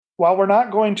while we're not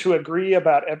going to agree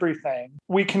about everything,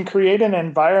 we can create an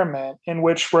environment in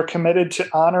which we're committed to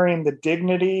honoring the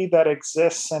dignity that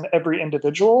exists in every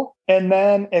individual and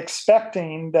then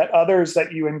expecting that others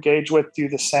that you engage with do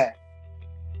the same.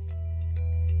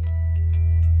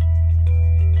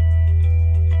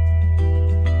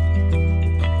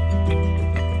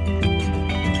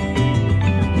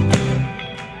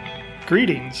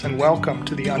 Greetings and welcome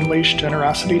to the Unleash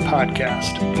Generosity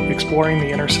podcast, exploring the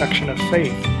intersection of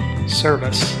faith,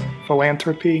 service,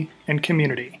 philanthropy, and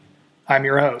community. I'm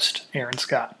your host, Aaron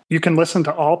Scott. You can listen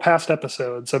to all past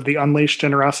episodes of the Unleash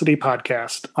Generosity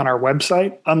podcast on our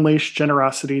website,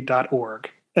 unleashgenerosity.org,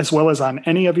 as well as on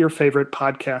any of your favorite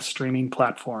podcast streaming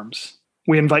platforms.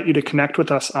 We invite you to connect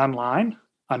with us online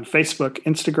on Facebook,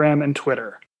 Instagram, and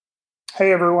Twitter.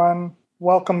 Hey everyone,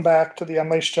 welcome back to the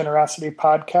Unleash Generosity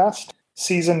podcast.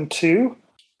 Season 2.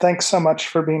 Thanks so much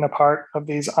for being a part of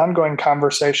these ongoing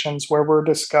conversations where we're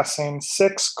discussing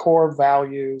 6 core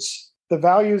values. The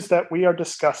values that we are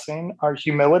discussing are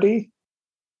humility,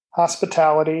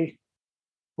 hospitality,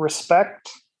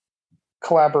 respect,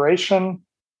 collaboration,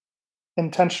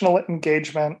 intentional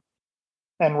engagement,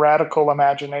 and radical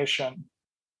imagination.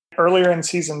 Earlier in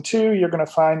Season 2, you're going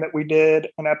to find that we did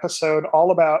an episode all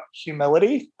about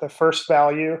humility, the first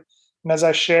value. And as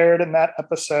I shared in that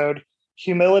episode,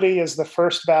 humility is the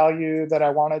first value that I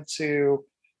wanted to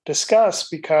discuss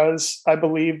because I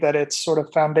believe that it's sort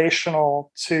of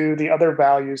foundational to the other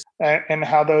values and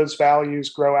how those values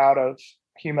grow out of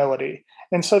humility.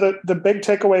 And so the big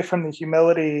takeaway from the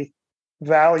humility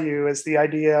value is the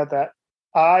idea that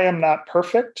I am not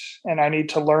perfect and I need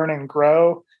to learn and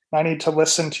grow. I need to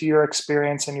listen to your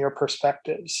experience and your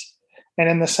perspectives. And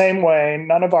in the same way,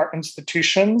 none of our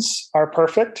institutions are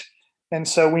perfect. And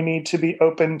so we need to be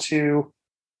open to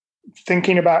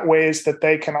thinking about ways that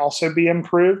they can also be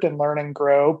improved and learn and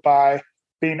grow by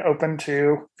being open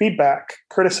to feedback,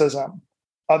 criticism,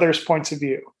 others' points of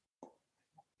view.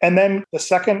 And then the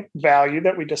second value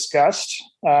that we discussed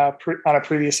on a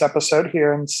previous episode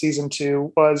here in Season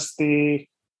 2 was the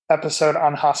episode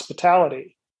on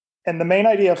hospitality. And the main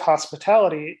idea of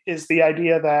hospitality is the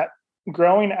idea that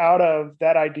growing out of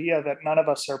that idea that none of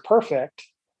us are perfect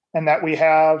and that we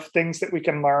have things that we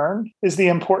can learn is the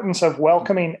importance of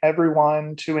welcoming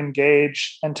everyone to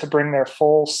engage and to bring their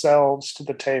full selves to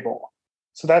the table.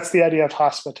 So that's the idea of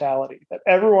hospitality, that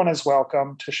everyone is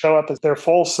welcome to show up as their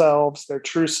full selves, their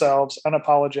true selves,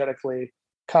 unapologetically,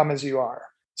 come as you are.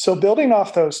 So building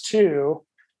off those two,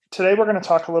 today we're going to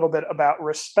talk a little bit about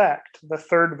respect, the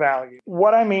third value.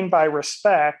 What I mean by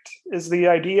respect is the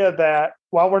idea that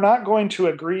while we're not going to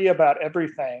agree about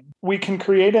everything, we can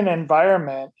create an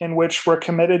environment in which we're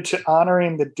committed to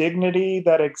honoring the dignity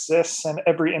that exists in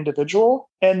every individual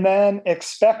and then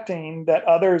expecting that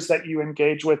others that you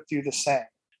engage with do the same.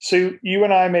 So you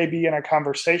and I may be in a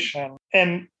conversation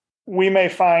and we may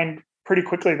find pretty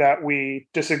quickly that we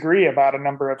disagree about a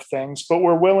number of things, but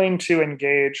we're willing to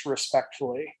engage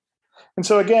respectfully. And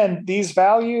so again, these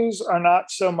values are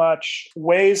not so much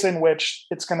ways in which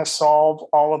it's going to solve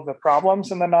all of the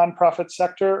problems in the nonprofit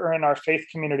sector or in our faith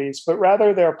communities, but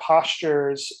rather they're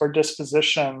postures or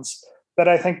dispositions that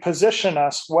I think position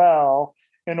us well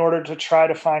in order to try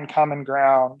to find common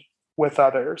ground with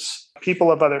others,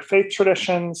 people of other faith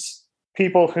traditions,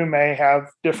 people who may have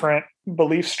different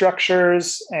belief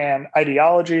structures and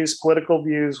ideologies, political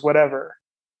views, whatever.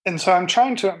 And so I'm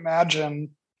trying to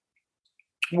imagine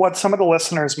what some of the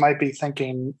listeners might be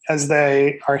thinking as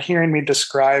they are hearing me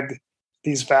describe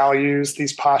these values,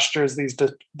 these postures,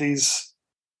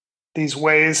 these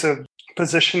ways of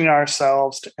positioning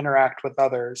ourselves to interact with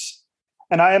others.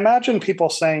 And I imagine people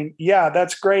saying, yeah,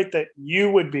 that's great that you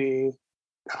would be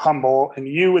humble and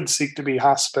you would seek to be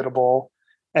hospitable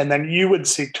and then you would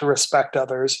seek to respect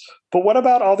others. But what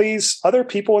about all these other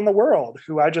people in the world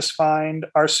who I just find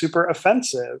are super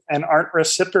offensive and aren't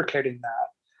reciprocating that?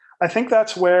 I think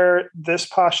that's where this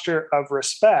posture of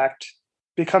respect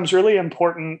becomes really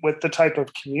important with the type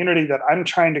of community that I'm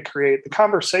trying to create, the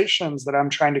conversations that I'm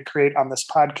trying to create on this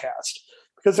podcast.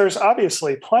 Because there's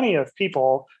obviously plenty of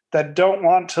people that don't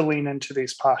want to lean into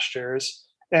these postures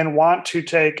and want to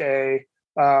take a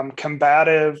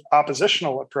combative,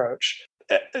 oppositional approach.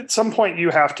 At some point,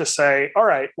 you have to say, all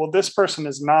right, well, this person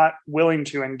is not willing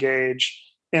to engage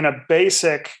in a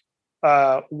basic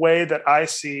way that I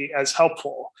see as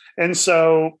helpful. And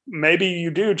so maybe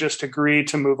you do just agree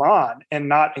to move on and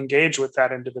not engage with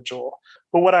that individual.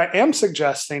 But what I am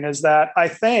suggesting is that I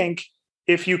think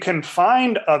if you can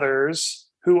find others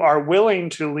who are willing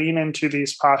to lean into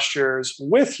these postures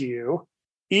with you,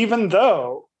 even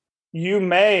though you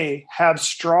may have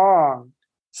strong,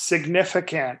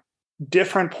 significant,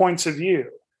 different points of view.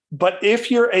 But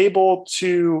if you're able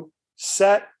to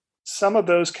set some of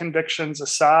those convictions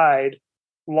aside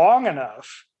long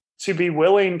enough to be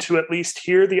willing to at least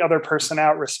hear the other person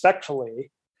out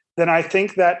respectfully, then I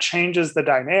think that changes the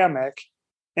dynamic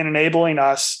in enabling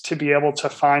us to be able to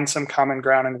find some common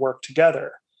ground and work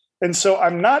together. And so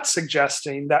I'm not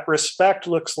suggesting that respect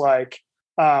looks like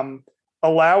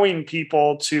allowing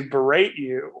people to berate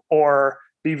you or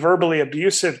be verbally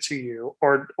abusive to you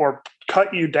or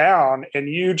cut you down and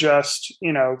you just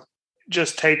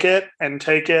take it and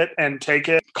take it and take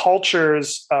it.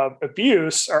 Cultures of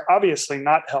abuse are obviously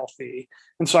not healthy.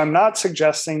 And so I'm not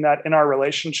suggesting that in our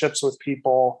relationships with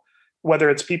people,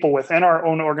 whether it's people within our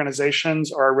own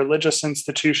organizations or our religious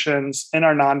institutions, in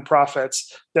our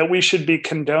nonprofits, that we should be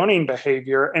condoning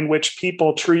behavior in which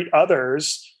people treat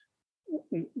others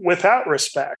without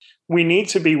respect. We need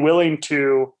to be willing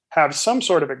to have some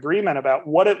sort of agreement about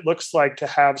what it looks like to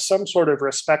have some sort of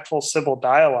respectful civil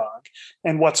dialogue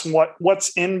and what's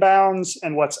in bounds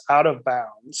and what's out of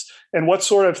bounds and what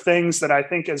sort of things that I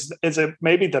think is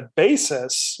maybe the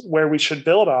basis where we should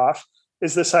build off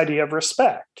is this idea of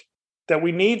respect, that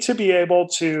we need to be able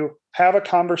to have a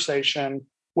conversation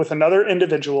with another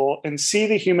individual and see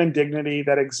the human dignity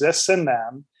that exists in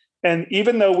them. And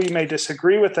even though we may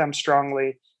disagree with them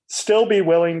strongly, still be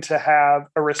willing to have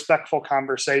a respectful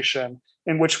conversation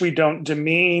in which we don't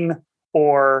demean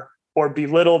or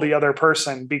belittle the other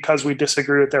person because we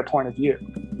disagree with their point of view.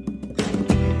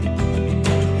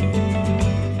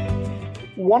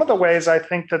 One of the ways I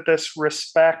think that this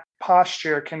respect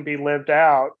posture can be lived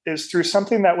out is through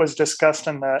something that was discussed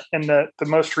in the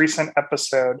most recent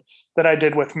episode that I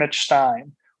did with Mitch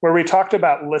Stein, where we talked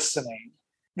about listening,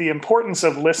 the importance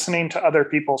of listening to other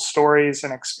people's stories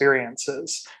and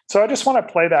experiences. So I just want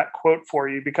to play that quote for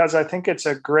you because I think it's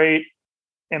a great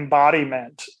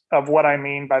embodiment of what I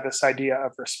mean by this idea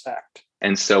of respect.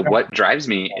 And so what drives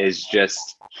me is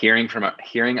just hearing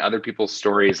other people's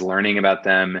stories, learning about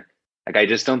them. Like, I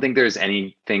just don't think there's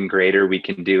anything greater we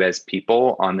can do as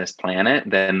people on this planet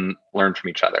than learn from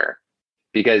each other,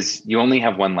 because you only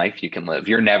have one life you can live.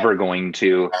 You're never going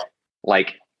to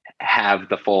have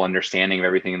the full understanding of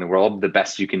everything in the world. The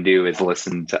best you can do is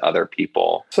listen to other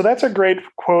people. So that's a great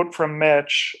quote from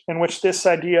Mitch, in which this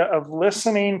idea of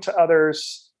listening to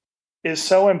others is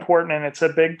so important. And it's a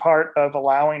big part of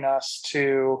allowing us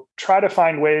to try to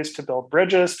find ways to build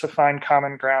bridges, to find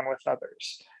common ground with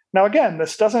others. Now, again,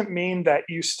 this doesn't mean that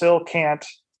you still can't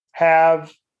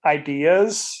have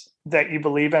ideas that you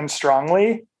believe in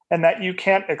strongly and that you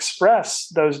can't express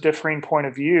those differing point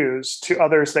of views to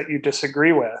others that you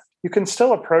disagree with. You can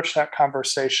still approach that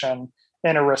conversation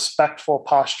in a respectful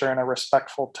posture and a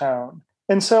respectful tone.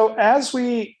 And so as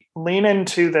we lean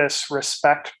into this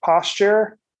respect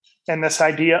posture and this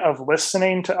idea of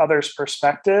listening to others'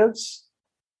 perspectives,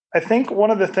 I think one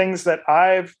of the things that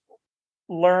I've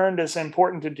learned is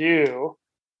important to do,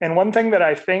 and one thing that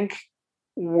I think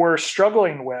we're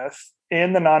struggling with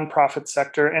in the nonprofit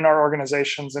sector, in our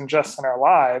organizations, and just in our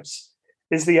lives,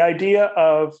 is the idea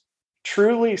of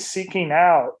truly seeking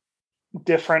out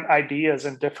different ideas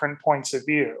and different points of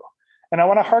view. And I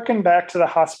want to harken back to the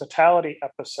hospitality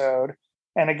episode.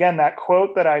 And again, that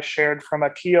quote that I shared from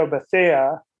Akio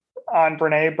Bethea on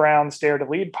Brene Brown's Dare to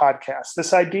Lead podcast,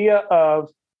 this idea of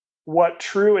what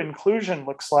true inclusion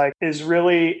looks like is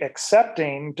really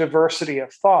accepting diversity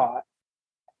of thought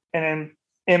and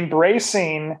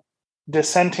embracing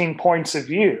dissenting points of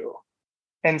view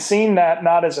and seeing that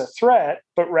not as a threat,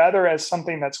 but rather as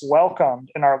something that's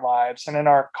welcomed in our lives and in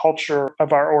our culture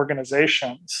of our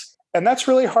organizations. And that's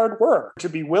really hard work, to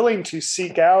be willing to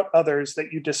seek out others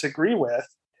that you disagree with.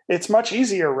 It's much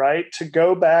easier, right, to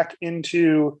go back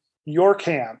into your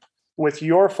camp with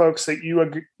your folks that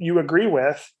you agree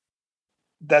with.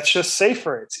 That's just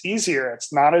safer. It's easier.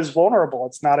 It's not as vulnerable.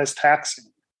 It's not as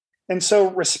taxing. And so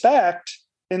respect,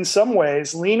 in some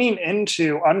ways, leaning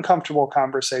into uncomfortable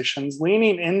conversations,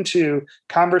 leaning into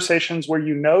conversations where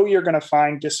you know you're going to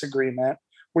find disagreement,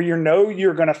 where you know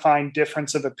you're going to find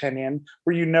difference of opinion,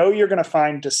 where you know you're going to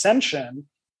find dissension,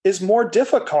 is more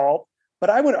difficult, but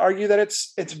I would argue that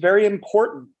it's very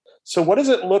important. So what does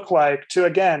it look like to,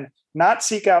 again, not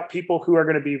seek out people who are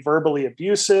going to be verbally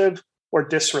abusive or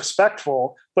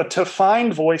disrespectful, but to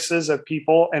find voices of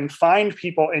people and find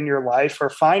people in your life or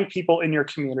find people in your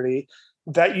community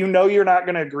that you know you're not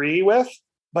going to agree with,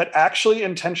 but actually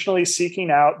intentionally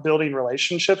seeking out building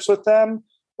relationships with them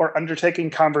or undertaking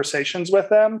conversations with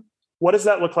them? What does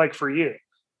that look like for you?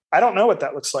 I don't know what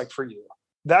that looks like for you.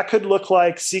 That could look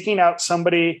like seeking out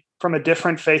somebody from a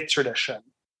different faith tradition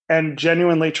and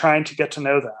genuinely trying to get to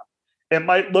know them. It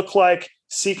might look like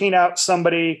seeking out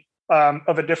somebody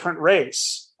of a different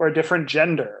race or a different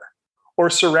gender, or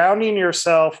surrounding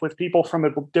yourself with people from a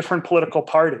different political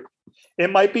party. It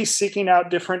might be seeking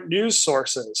out different news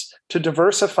sources to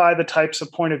diversify the types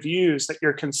of point of views that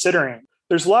you're considering.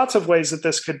 There's lots of ways that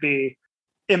this could be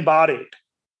embodied.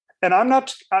 And I'm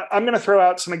going to throw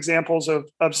out some examples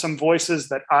of some voices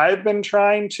that I've been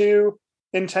trying to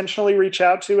intentionally reach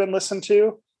out to and listen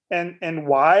to, and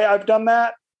why I've done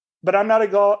that. But I'm not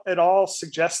at all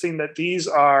suggesting that these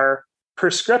are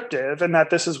prescriptive and that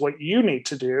this is what you need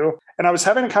to do. And I was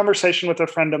having a conversation with a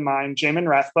friend of mine, Jamin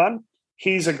Rathbun.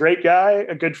 He's a great guy,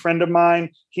 a good friend of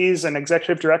mine. He's an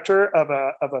executive director of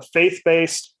a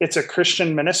faith-based, it's a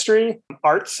Christian ministry,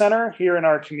 arts center here in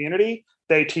our community.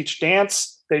 They teach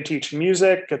dance, they teach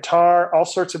music, guitar, all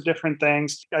sorts of different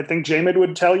things. I think Jamin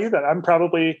would tell you that I'm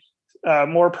probably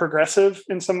more progressive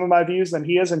in some of my views than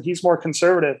he is, and he's more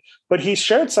conservative. But he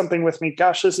shared something with me,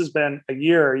 gosh, this has been a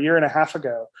year and a half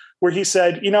ago, where he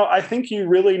said, I think you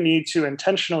really need to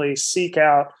intentionally seek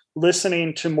out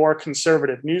listening to more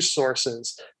conservative news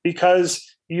sources, because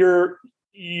you're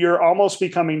almost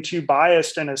becoming too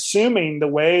biased and assuming the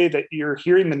way that you're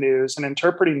hearing the news and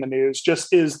interpreting the news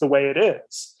just is the way it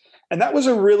is. And that was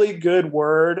a really good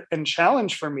word and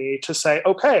challenge for me to say,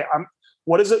 okay,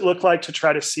 what does it look like to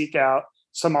try to seek out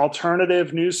some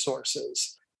alternative news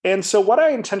sources? And so what I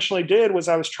intentionally did was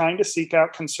I was trying to seek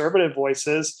out conservative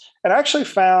voices, and I actually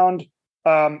found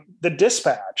the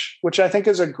Dispatch, which I think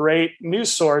is a great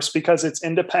news source because it's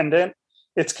independent,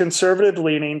 it's conservative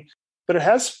leaning, but it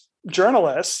has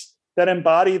journalists that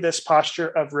embody this posture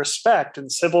of respect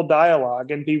and civil dialogue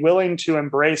and be willing to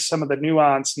embrace some of the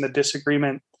nuance and the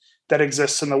disagreement that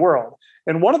exists in the world.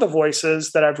 And one of the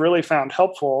voices that I've really found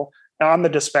helpful on the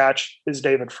Dispatch is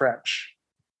David French.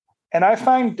 And I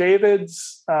find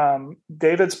David's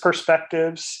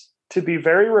perspectives to be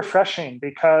very refreshing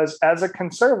because as a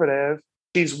conservative,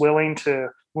 he's willing to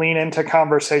lean into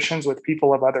conversations with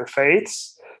people of other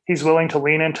faiths. He's willing to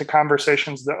lean into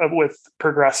conversations with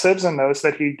progressives and those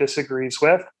that he disagrees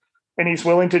with. And he's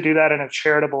willing to do that in a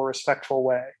charitable, respectful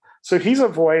way. So he's a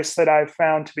voice that I've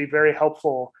found to be very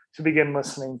helpful to begin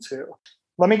listening to.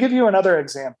 Let me give you another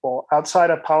example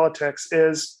outside of politics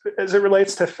as it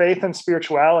relates to faith and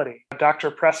spirituality.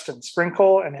 Dr. Preston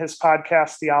Sprinkle and his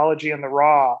podcast, Theology in the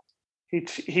Raw,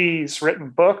 he's written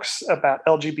books about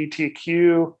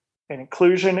LGBTQ and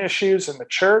inclusion issues in the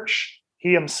church.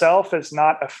 He himself is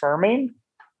not affirming,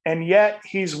 and yet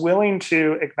he's willing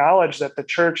to acknowledge that the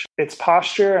church, its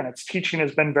posture and its teaching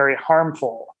has been very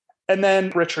harmful. And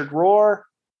then Richard Rohr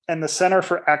and the Center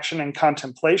for Action and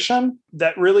Contemplation,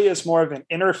 that really is more of an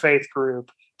interfaith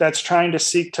group that's trying to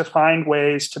seek to find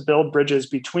ways to build bridges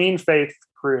between faith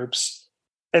groups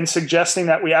and suggesting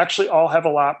that we actually all have a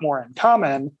lot more in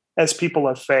common as people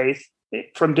of faith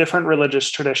from different religious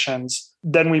traditions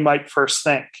than we might first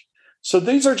think. So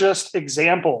these are just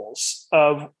examples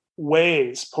of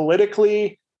ways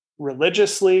politically,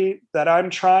 religiously, that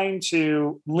I'm trying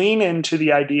to lean into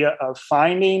the idea of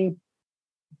finding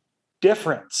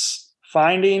difference,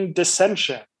 finding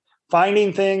dissension,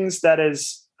 finding things that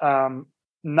is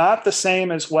not the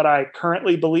same as what I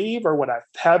currently believe or what I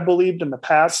have believed in the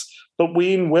past, but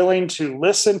being willing to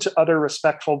listen to other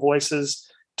respectful voices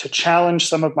to challenge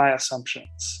some of my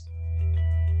assumptions.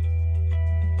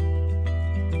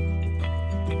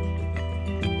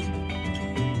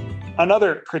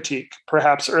 Another critique,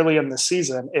 perhaps early in the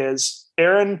season, is,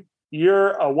 Aaron,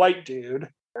 you're a white dude.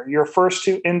 Your first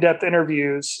two in-depth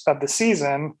interviews of the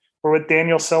season were with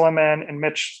Daniel Silliman and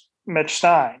Mitch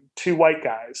Stein, two white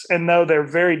guys. And though they're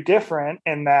very different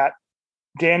in that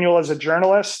Daniel is a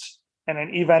journalist and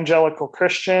an evangelical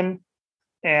Christian,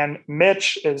 and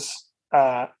Mitch is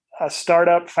a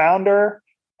startup founder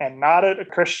and not a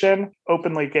Christian,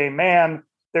 openly gay man,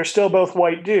 they're still both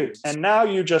white dudes. And now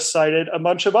you just cited a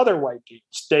bunch of other white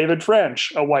dudes. David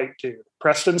French, a white dude.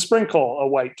 Preston Sprinkle, a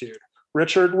white dude.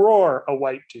 Richard Rohr, a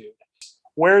white dude.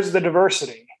 Where's the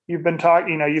diversity? You've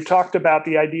talked about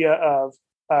the idea of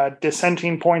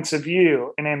dissenting points of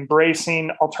view and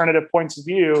embracing alternative points of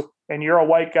view, and you're a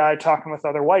white guy talking with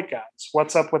other white guys.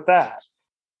 What's up with that?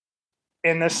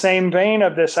 In the same vein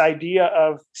of this idea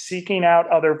of seeking out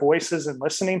other voices and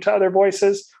listening to other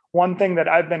voices, one thing that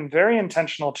I've been very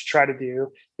intentional to try to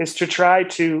do is to try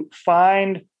to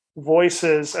find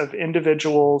voices of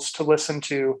individuals to listen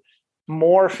to,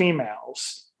 more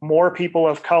females, more people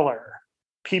of color,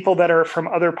 people that are from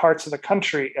other parts of the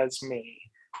country as me,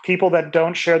 people that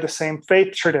don't share the same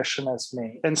faith tradition as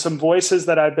me. And some voices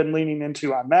that I've been leaning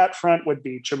into on that front would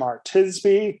be Jamar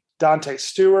Tisby, Dante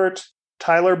Stewart,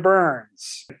 Tyler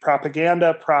Burns,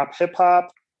 propaganda, prop hip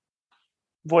hop,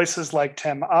 voices like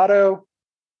Tim Otto.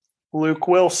 Luke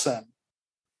Wilson,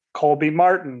 Colby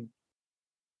Martin.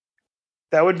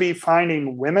 That would be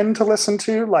finding women to listen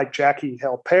to like Jackie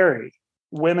Hill Perry,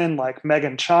 women like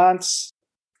Megan Chance,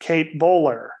 Kate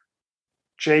Bowler,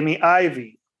 Jamie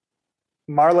Ivey,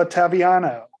 Marla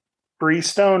Taviano, Bree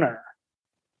Stoner,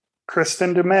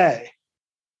 Kristen DeMay,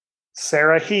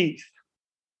 Sarah Heath,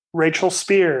 Rachel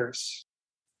Spears,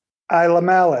 Isla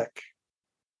Malik,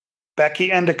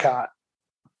 Becky Endicott.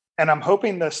 And I'm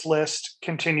hoping this list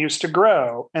continues to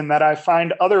grow and that I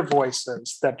find other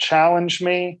voices that challenge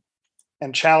me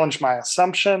and challenge my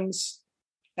assumptions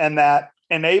and that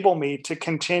enable me to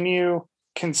continue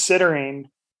considering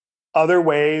other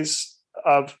ways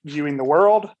of viewing the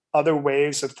world, other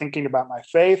ways of thinking about my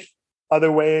faith,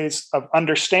 other ways of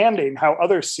understanding how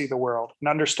others see the world and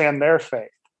understand their faith.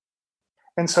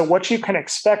 And so what you can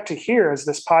expect to hear as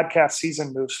this podcast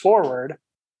season moves forward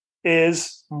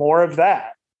is more of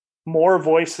that, more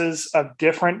voices of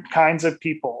different kinds of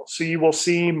people. So you will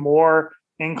see more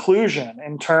inclusion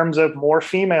in terms of more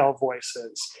female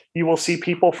voices. You will see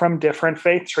people from different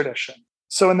faith traditions.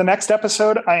 So in the next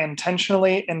episode, I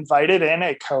intentionally invited in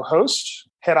a co-host,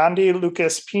 Herandi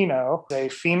Lucas Pino, a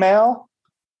female,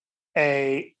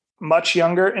 a much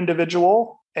younger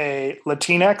individual, a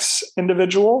Latinx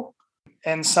individual,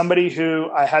 and somebody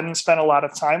who I hadn't spent a lot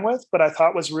of time with, but I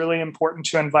thought was really important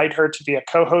to invite her to be a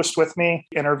co-host with me,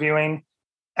 interviewing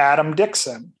Adam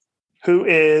Dixon, who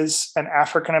is an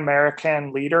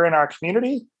African-American leader in our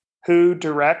community who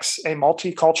directs a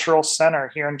multicultural center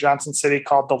here in Johnson City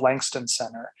called the Langston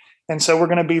Center. And so we're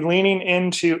going to be leaning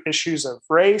into issues of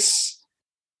race,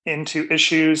 into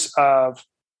issues of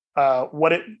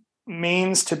what it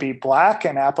means to be Black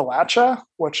in Appalachia,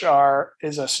 which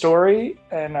is a story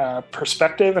and a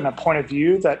perspective and a point of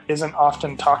view that isn't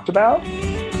often talked about.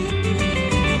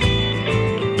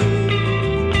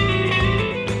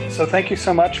 So thank you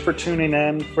so much for tuning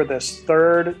in for this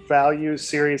third Values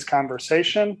Series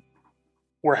conversation.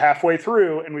 We're halfway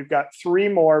through, and we've got 3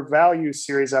 more Values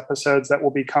Series episodes that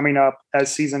will be coming up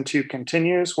as season 2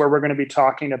 continues, where we're going to be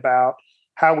talking about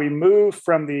how we move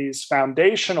from these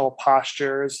foundational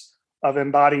postures of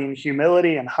embodying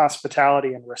humility and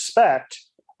hospitality and respect,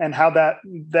 and how that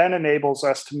then enables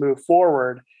us to move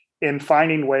forward in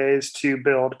finding ways to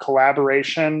build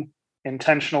collaboration,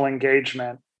 intentional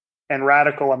engagement, and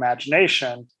radical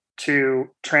imagination to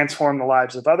transform the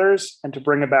lives of others and to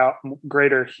bring about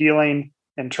greater healing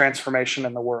and transformation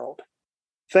in the world.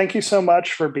 Thank you so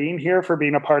much for being here, for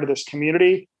being a part of this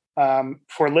community,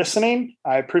 for listening.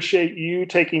 I appreciate you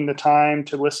taking the time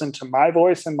to listen to my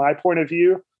voice and my point of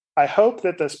view. I hope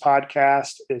that this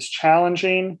podcast is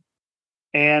challenging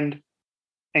and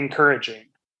encouraging.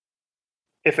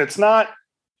 If it's not,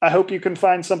 I hope you can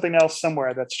find something else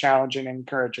somewhere that's challenging and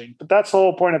encouraging. But that's the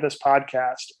whole point of this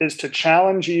podcast, is to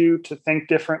challenge you to think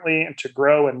differently and to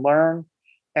grow and learn,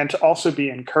 and to also be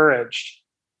encouraged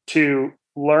to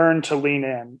learn to lean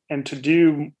in and to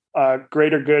do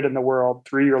greater good in the world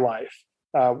through your life,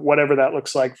 whatever that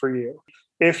looks like for you.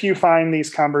 If you find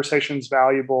these conversations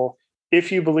valuable,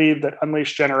 if you believe that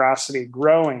Unleashed Generosity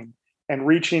growing and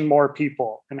reaching more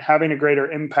people and having a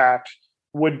greater impact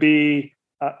would be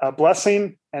a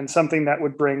blessing and something that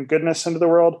would bring goodness into the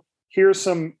world, here's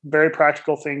some very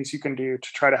practical things you can do to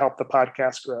try to help the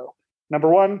podcast grow. Number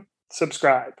 1,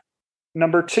 subscribe.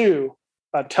 Number 2,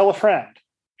 tell a friend.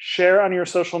 Share on your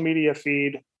social media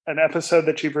feed an episode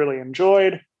that you've really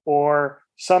enjoyed or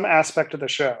some aspect of the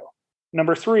show.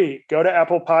 Number 3, go to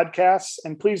Apple Podcasts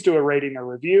and please do a rating or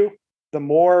review. The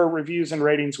more reviews and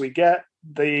ratings we get,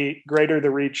 the greater the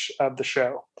reach of the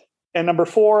show. And number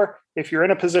 4, if you're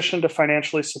in a position to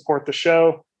financially support the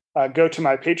show, go to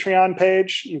my Patreon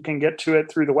page. You can get to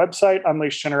it through the website,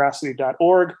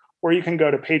 unleashedgenerosity.org, or you can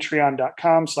go to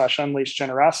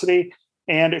patreon.com/unleashedgenerosity.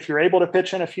 And if you're able to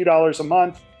pitch in a few dollars a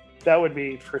month, that would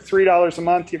be for $3 a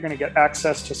month. You're going to get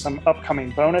access to some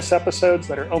upcoming bonus episodes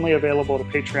that are only available to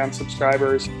Patreon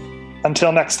subscribers.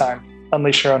 Until next time,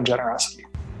 unleash your own generosity.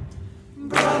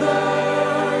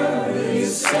 Brother, will you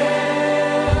stand?